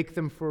 Make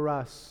them for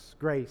us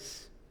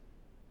grace.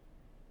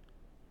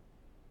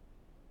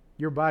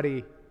 Your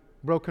body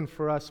broken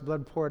for us,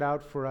 blood poured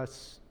out for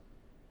us.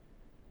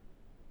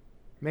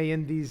 May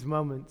in these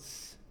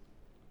moments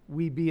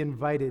we be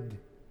invited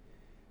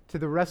to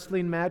the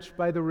wrestling match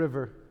by the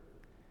river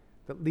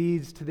that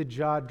leads to the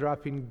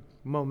jaw-dropping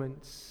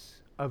moments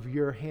of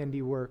your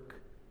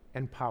handiwork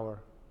and power.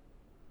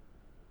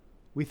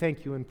 We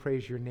thank you and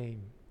praise your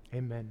name.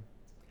 Amen.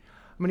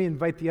 I'm going to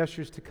invite the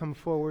ushers to come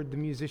forward, the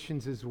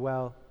musicians as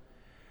well.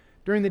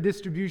 During the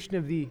distribution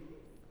of the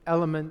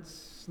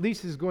elements,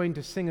 Lisa's going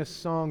to sing a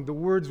song. The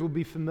words will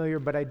be familiar,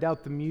 but I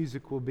doubt the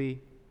music will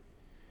be.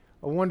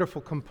 A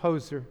wonderful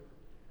composer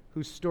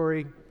whose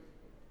story,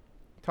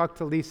 talk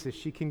to Lisa,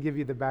 she can give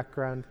you the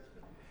background,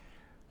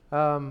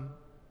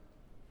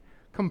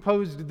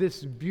 composed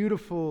this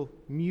beautiful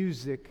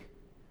music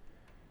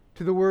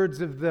to the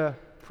words of the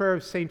prayer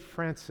of St.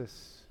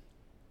 Francis.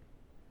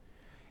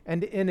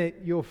 And in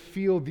it, you'll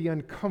feel the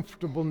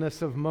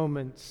uncomfortableness of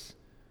moments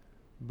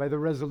by the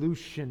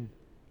resolution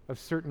of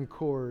certain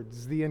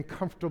chords, the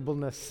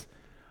uncomfortableness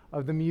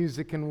of the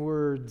music and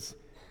words,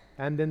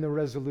 and then the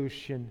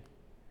resolution.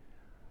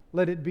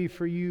 Let it be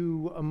for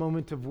you a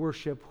moment of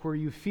worship where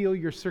you feel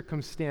your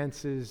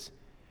circumstances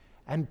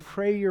and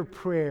pray your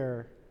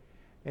prayer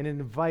and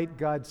invite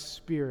God's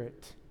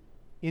Spirit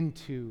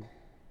into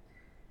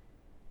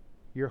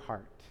your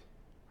heart.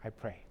 I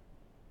pray.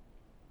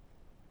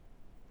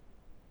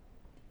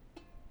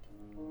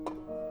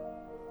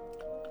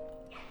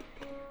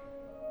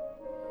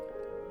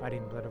 Body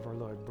and blood of our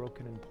Lord,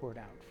 broken and poured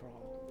out for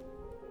all.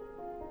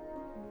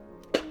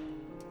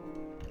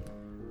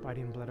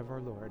 Body and blood of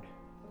our Lord,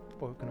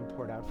 broken and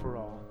poured out for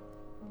all.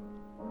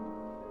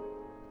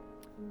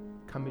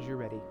 Come as you're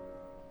ready.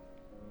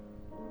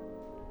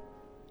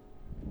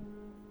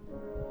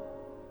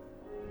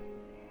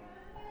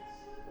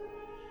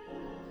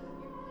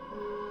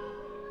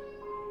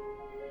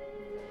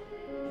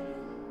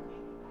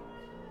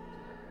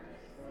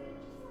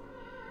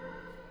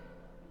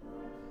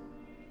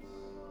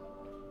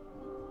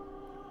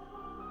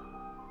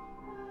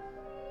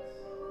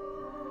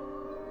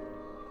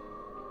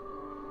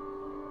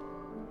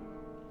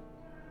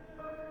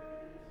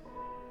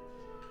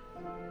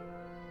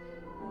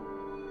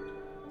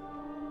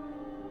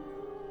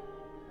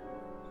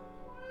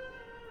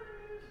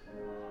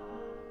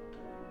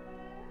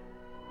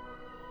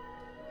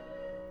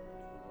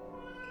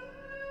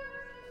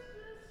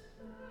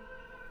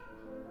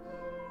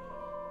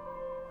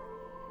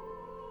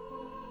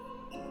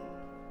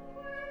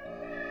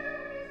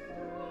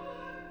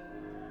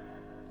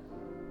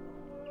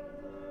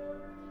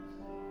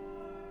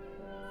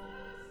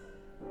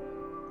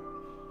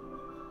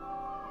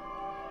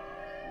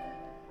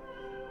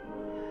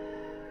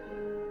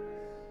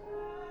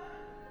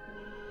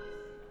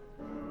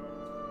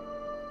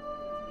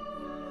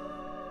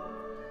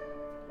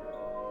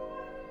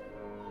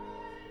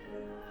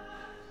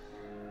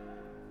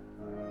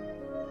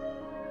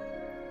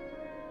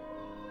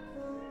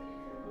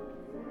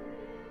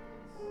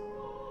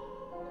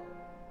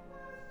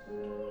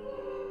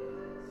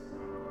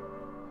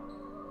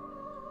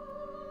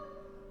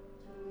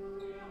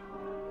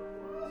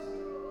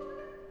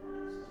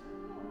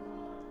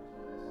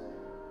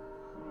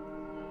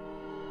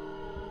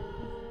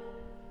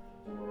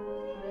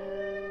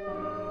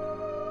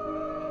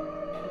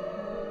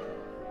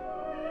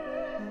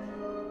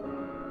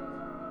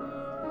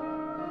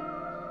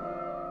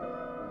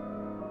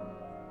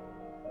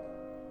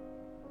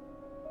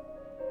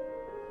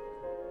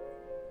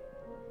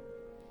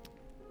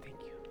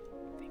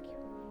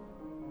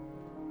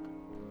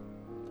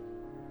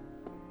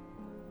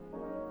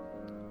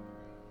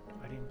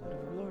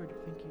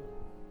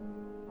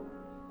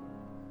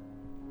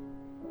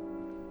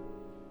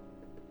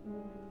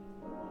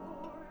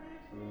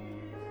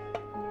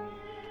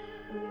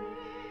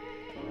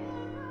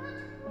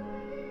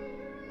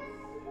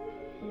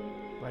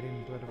 Body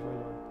and blood of our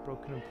Lord,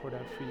 broken and poured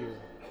out for you.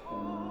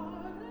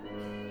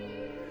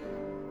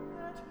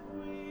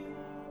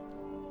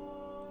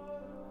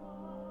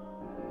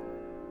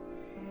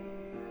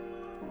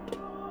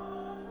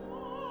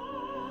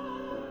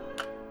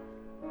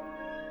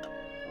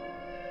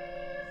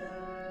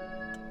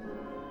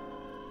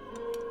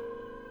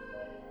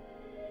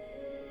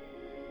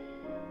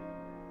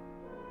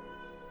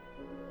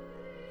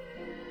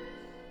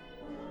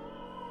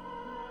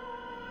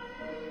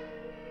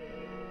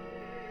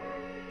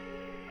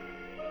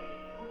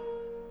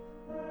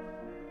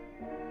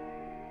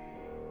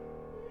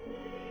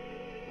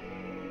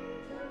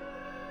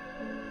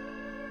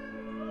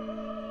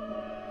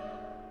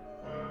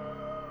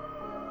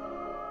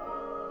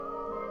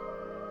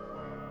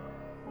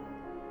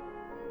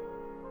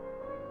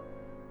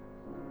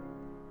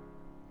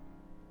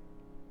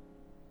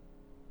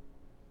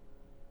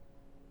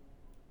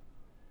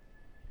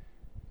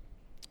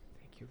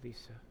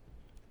 Lisa,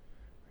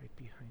 right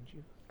behind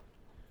you.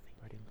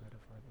 Body and blood of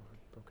our Lord,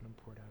 broken and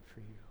poured out for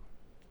you.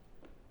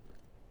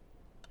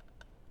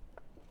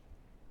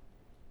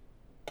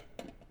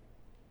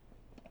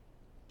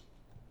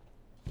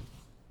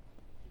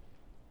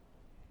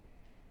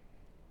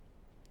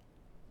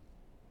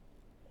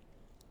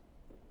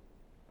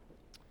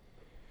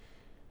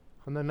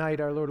 On the night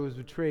our Lord was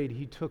betrayed,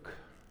 he took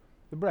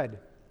the bread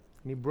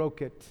and he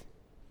broke it.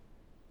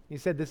 He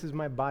said, "This is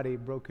my body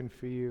broken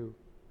for you.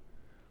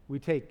 We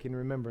take in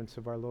remembrance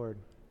of our Lord."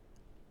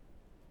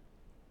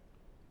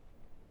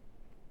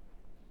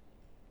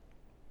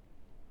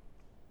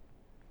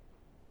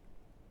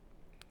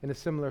 In a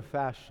similar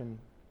fashion,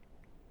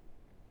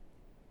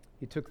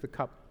 he took the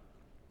cup.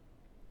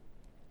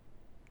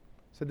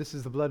 So this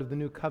is the blood of the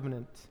new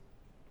covenant.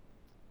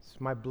 It's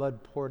my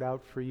blood poured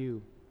out for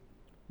you.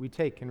 We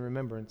take in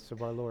remembrance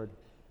of our Lord.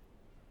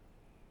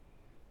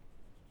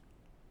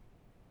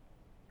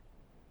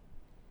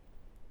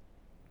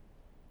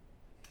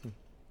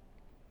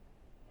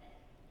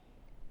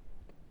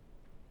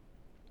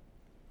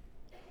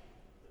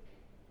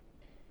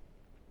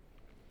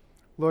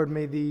 Lord,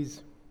 may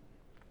these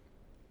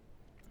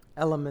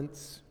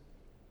elements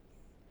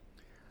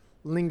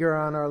linger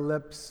on our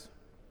lips.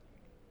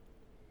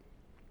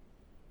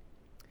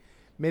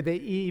 May they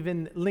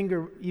even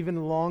linger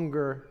even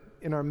longer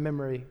in our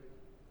memory.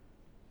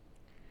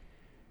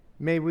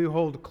 May we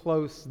hold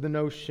close the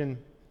notion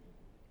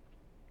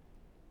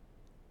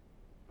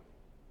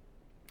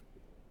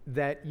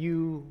that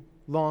you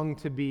long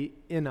to be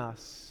in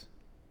us,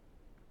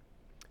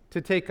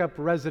 to take up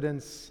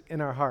residence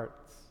in our hearts,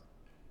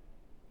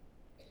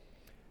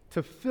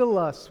 to fill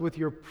us with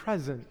your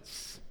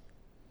presence.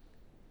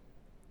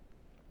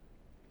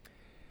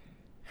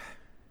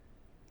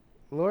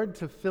 Lord,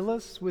 to fill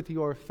us with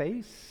your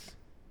face,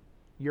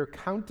 your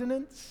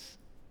countenance.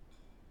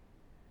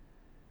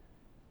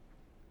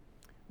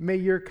 May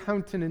your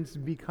countenance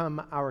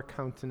become our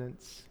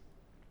countenance.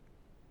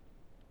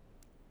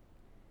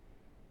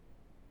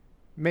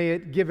 May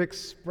it give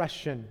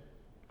expression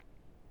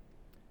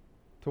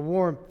to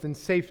warmth and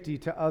safety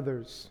to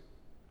others,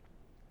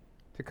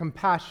 to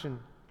compassion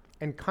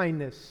and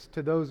kindness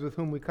to those with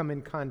whom we come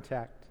in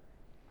contact.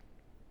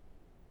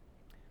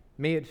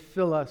 May it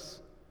fill us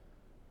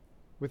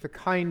with a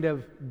kind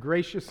of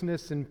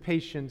graciousness and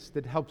patience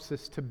that helps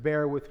us to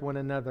bear with one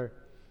another,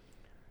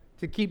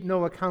 to keep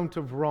no account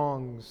of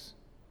wrongs,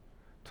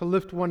 to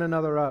lift one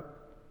another up.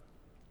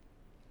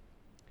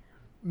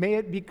 May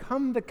it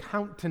become the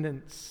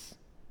countenance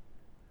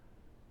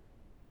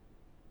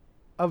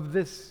of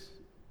this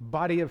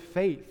body of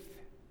faith.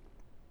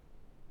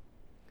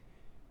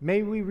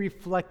 May we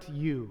reflect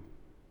you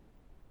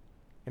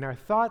in our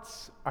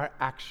thoughts, our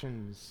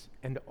actions,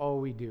 and all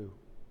we do.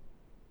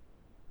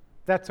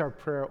 That's our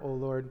prayer, O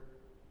Lord.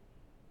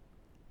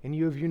 And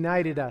you have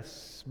united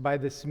us by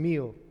this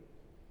meal.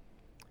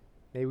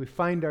 May we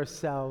find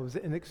ourselves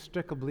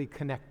inextricably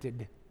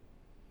connected,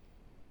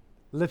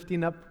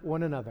 lifting up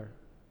one another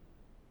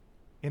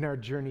in our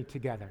journey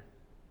together.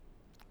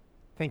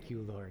 Thank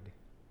you, Lord.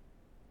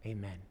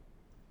 Amen.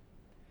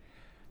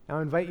 Now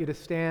I invite you to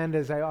stand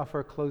as I offer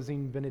a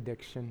closing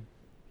benediction.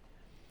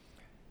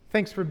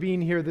 Thanks for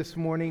being here this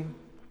morning.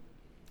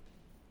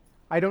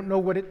 I don't know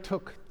what it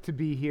took to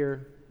be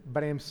here,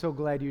 but I am so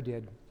glad you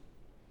did.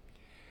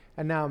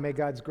 And now may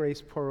God's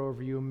grace pour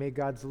over you. May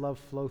God's love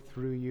flow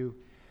through you.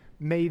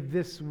 May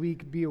this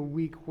week be a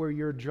week where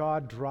your jaw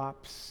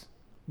drops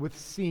with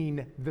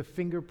seeing the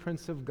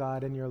fingerprints of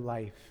God in your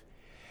life.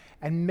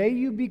 And may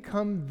you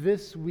become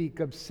this week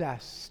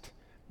obsessed,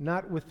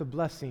 not with the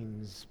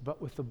blessings,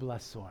 but with the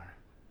blessor.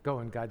 Go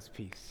in God's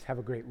peace. Have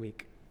a great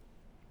week.